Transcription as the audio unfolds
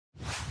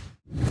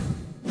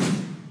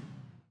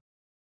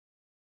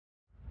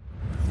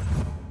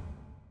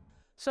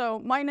So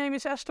my name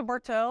is Esther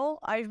Bartel.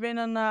 I've been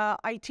an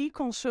IT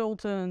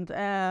consultant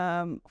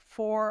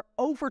for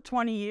over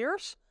 20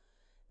 years.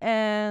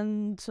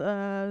 And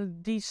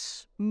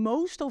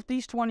most of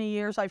these 20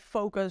 years I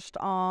focused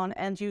on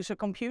end-user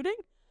computing.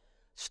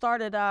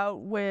 Started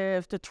out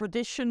with the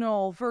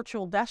traditional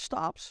virtual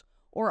desktops,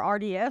 or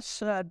RDS,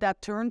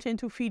 that turned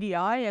into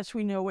VDI as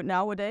we know it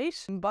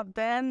nowadays. But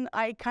then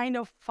I kind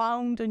of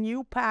found a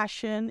new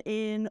passion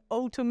in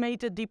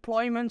automated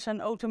deployments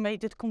and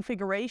automated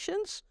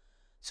configurations.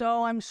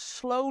 So I'm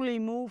slowly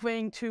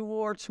moving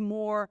towards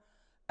more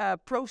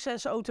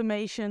process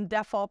automation,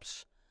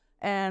 DevOps,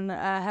 and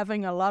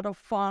having a lot of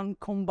fun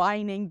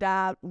combining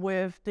that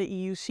with the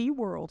EUC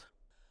world.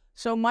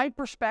 So my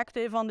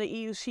perspective on the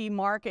EUC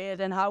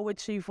market and how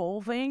it's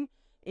evolving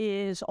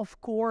is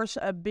of course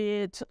a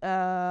bit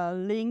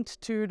linked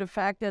to the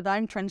fact that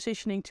I'm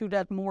transitioning to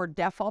that more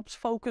DevOps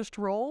focused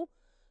role.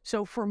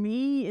 So for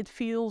me, it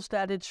feels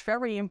that it's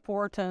very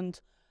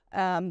important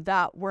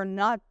that we're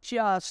not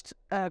just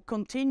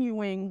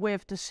continuing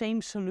with the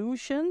same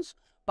solutions,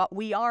 but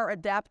we are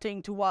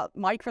adapting to what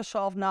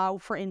Microsoft now,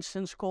 for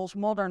instance, calls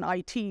modern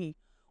IT,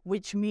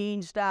 which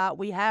means that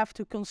we have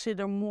to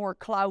consider more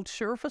cloud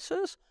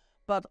services,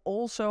 but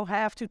also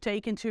have to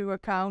take into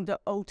account the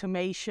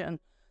automation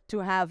to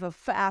have a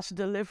fast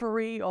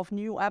delivery of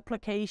new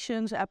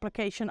applications,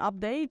 application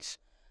updates.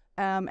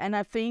 And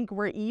I think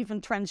we're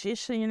even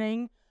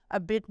transitioning a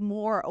bit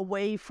more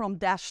away from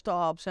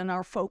desktops and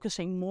are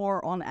focusing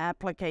more on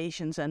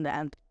applications and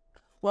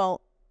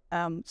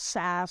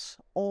SaaS,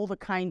 all the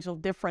kinds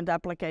of different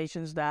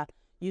applications that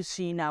you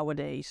see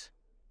nowadays.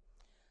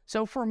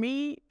 So for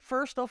me,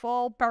 first of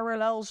all,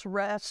 Parallels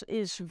RAS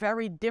is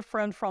very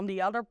different from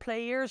the other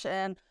players,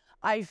 and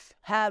I've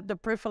had the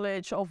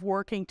privilege of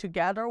working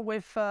together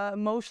with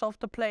most of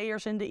the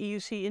players in the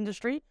EUC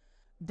industry.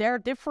 Their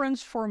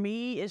difference for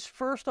me is,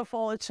 first of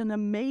all, it's an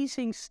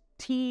amazing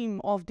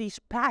team of these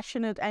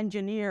passionate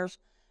engineers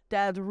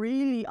that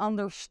really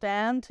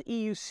understand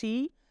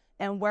EUC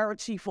and where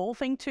it's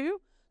evolving to.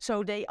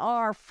 So they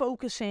are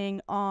focusing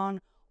on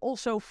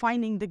also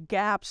finding the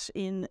gaps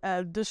in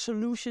the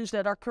solutions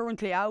that are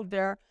currently out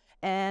there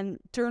and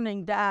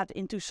turning that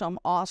into some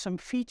awesome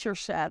feature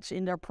sets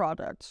in their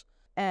products.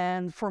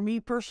 And for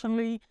me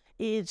personally,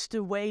 it's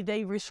the way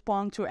they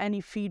respond to any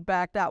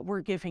feedback that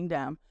we're giving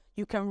them.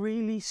 You can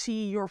really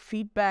see your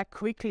feedback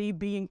quickly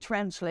being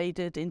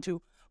translated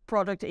into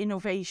product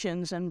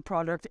innovations and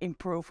product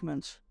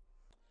improvements.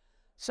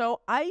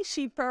 So I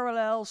see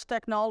Parallels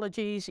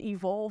technologies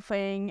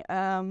evolving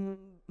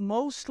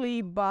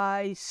mostly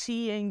by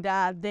seeing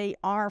that they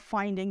are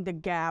finding the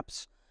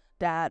gaps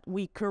that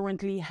we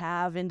currently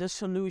have in the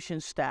solution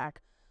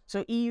stack.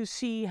 So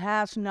EUC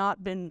has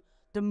not been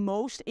the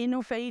most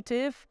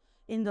innovative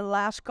in the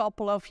last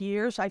couple of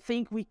years. I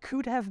think we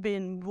could have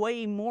been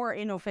way more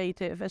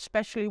innovative,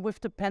 especially with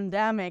the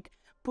pandemic,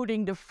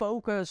 putting the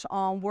focus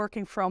on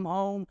working from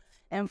home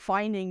and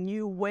finding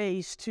new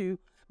ways to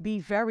be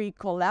very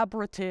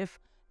collaborative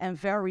and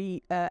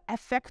very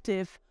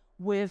effective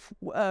with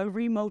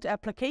remote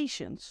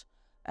applications.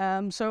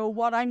 So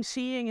what I'm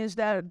seeing is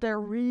that they're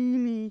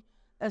really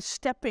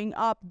stepping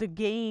up the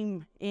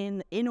game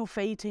in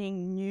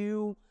innovating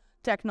new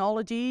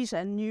technologies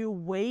and new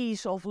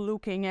ways of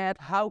looking at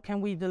how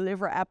can we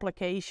deliver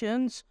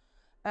applications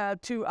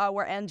to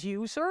our end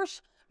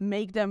users,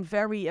 make them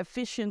very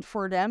efficient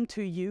for them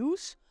to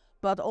use,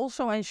 but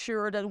also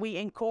ensure that we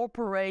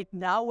incorporate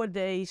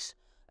nowadays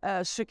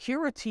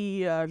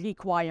security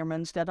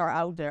requirements that are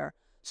out there.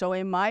 So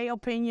in my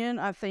opinion,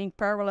 I think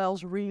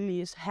Parallels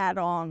really is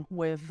head-on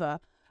with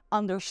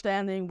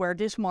understanding where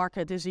this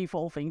market is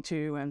evolving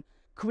to and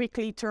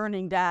quickly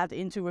turning that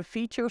into a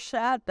feature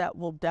set that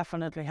will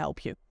definitely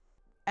help you.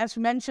 As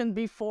mentioned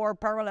before,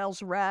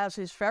 Parallels RAS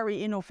is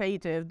very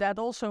innovative. That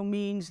also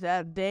means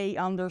that they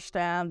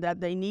understand that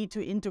they need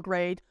to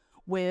integrate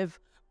with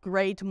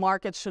great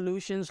market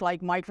solutions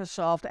like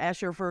Microsoft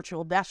Azure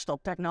Virtual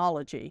Desktop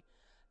technology.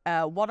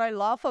 What I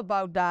love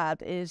about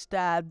that is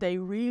that they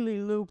really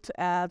looked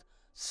at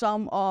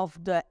some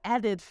of the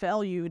added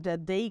value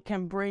that they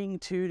can bring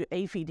to the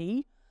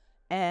AVD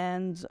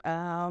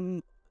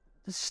and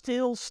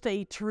still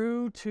stay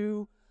true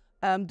to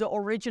the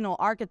original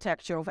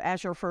architecture of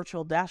Azure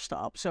Virtual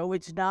Desktop. So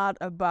it's not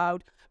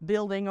about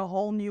building a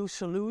whole new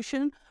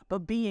solution,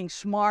 but being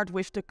smart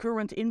with the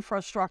current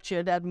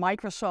infrastructure that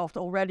Microsoft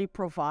already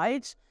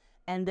provides,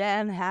 and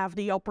then have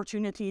the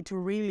opportunity to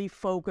really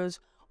focus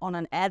on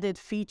an added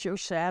feature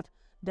set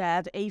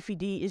that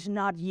AVD is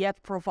not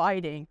yet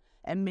providing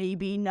and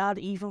maybe not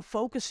even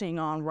focusing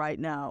on right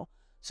now.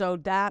 So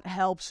that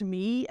helps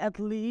me at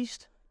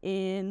least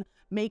in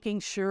making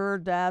sure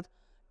that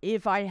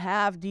if I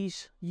have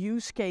these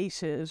use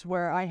cases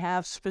where I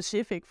have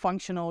specific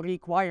functional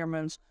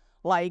requirements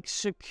like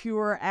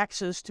secure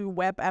access to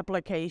web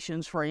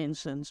applications, for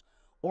instance,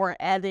 or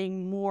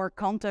adding more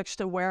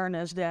context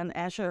awareness than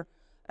Azure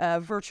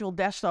Virtual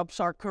Desktops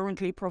are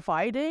currently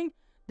providing,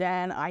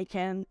 then I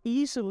can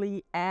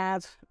easily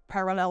add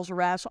Parallels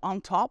RAS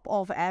on top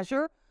of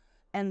Azure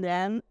and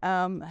then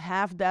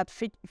have that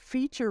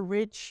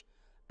feature-rich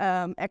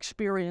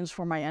experience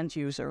for my end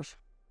users.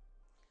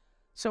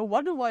 So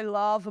what do I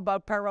love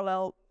about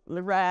Parallels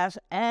RAS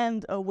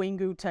and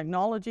Wingu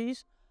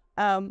technologies?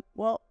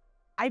 Well,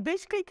 I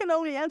basically can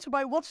only answer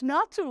by what's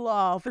not to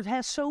love. It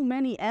has so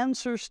many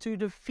answers to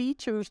the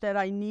features that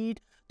I need,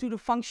 to the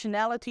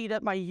functionality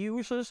that my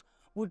users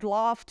would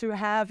love to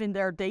have in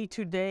their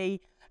day-to-day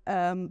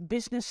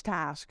business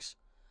tasks.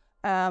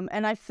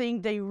 And I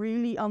think they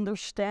really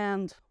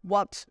understand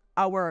what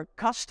our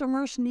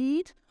customers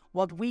need,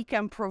 what we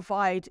can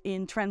provide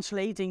in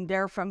translating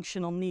their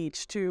functional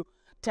needs to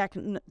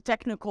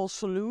technical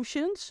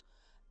solutions.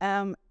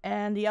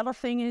 And the other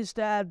thing is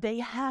that they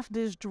have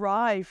this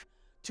drive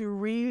to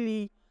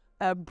really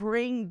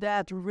bring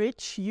that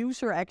rich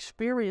user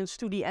experience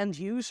to the end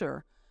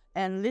user,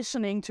 and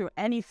listening to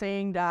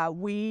anything that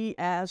we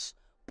as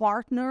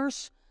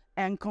partners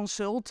and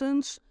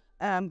consultants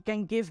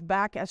can give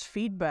back as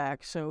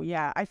feedback. So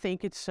yeah, I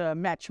think it's a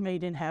match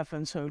made in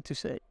heaven, so to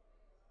say.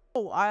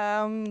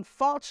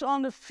 Thoughts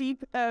on the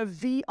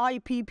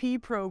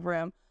VIPP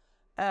program.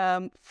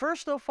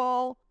 First of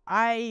all,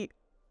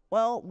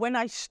 when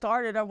I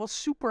started, I was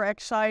super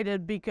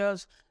excited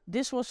because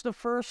this was the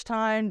first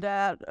time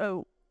that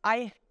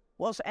I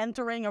was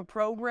entering a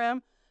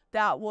program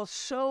that was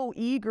so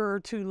eager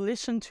to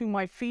listen to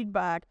my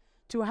feedback,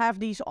 to have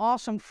these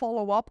awesome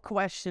follow-up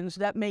questions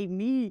that made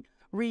me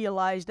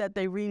realize that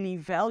they really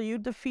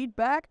valued the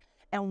feedback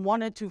and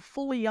wanted to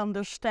fully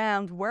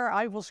understand where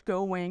I was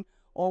going,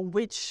 or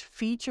which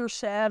feature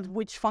set,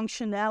 which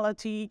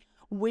functionality,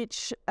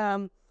 which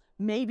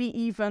maybe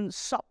even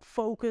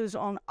sub-focus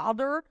on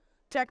other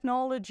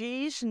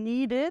technologies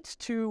needed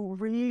to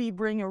really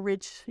bring a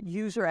rich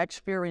user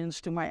experience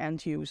to my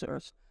end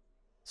users.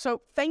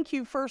 So thank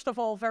you, first of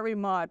all, very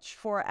much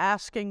for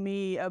asking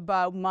me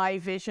about my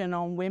vision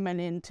on women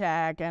in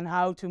tech and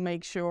how to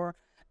make sure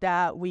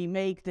that we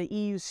make the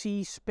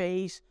EUC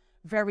space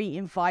very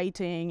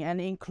inviting and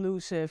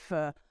inclusive.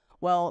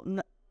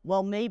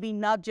 Well, maybe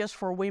not just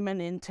for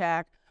women in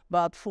tech,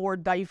 but for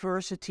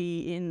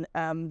diversity in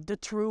the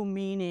true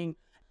meaning.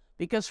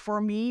 Because for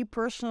me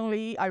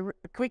personally, I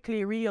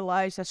quickly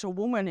realized as a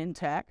woman in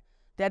tech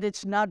that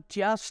it's not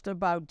just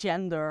about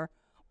gender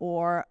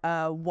or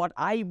what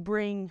I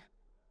bring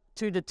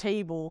to the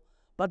table,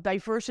 but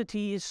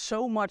diversity is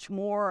so much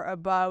more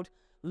about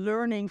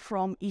learning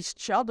from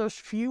each other's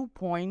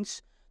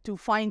viewpoints to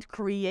find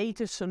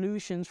creative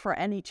solutions for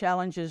any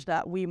challenges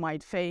that we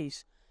might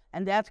face.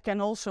 And that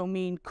can also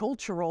mean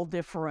cultural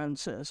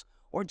differences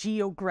or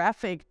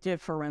geographic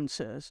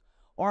differences,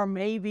 or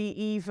maybe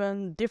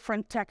even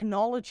different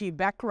technology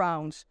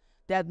backgrounds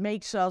that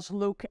makes us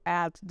look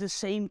at the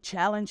same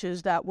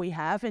challenges that we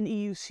have in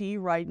EUC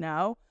right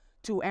now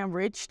to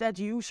enrich that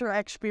user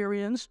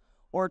experience,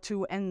 or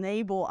to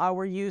enable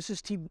our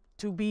users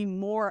to be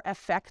more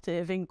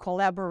effective in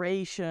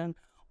collaboration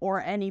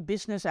or any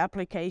business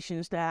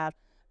applications that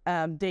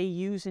they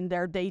use in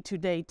their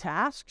day-to-day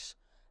tasks.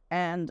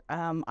 And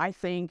I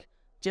think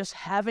just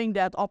having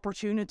that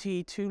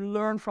opportunity to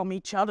learn from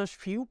each other's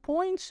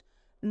viewpoints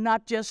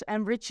not just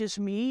enriches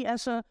me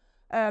as a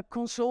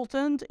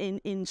consultant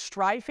in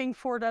striving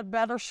for that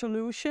better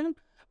solution,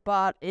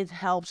 but it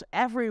helps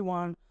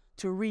everyone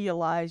to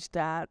realize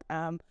that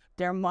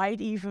there might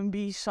even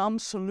be some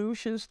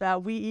solutions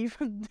that we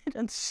even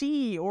didn't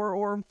see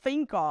or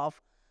think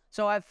of.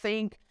 So I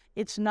think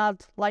it's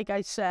not, like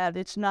I said,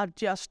 it's not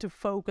just to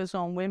focus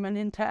on women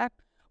in tech,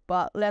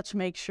 but let's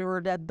make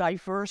sure that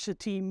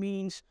diversity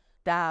means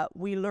that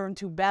we learn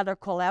to better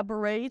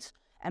collaborate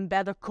and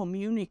better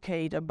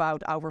communicate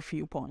about our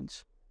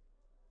viewpoints.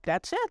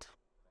 That's it.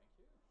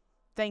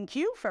 Thank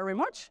you very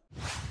much.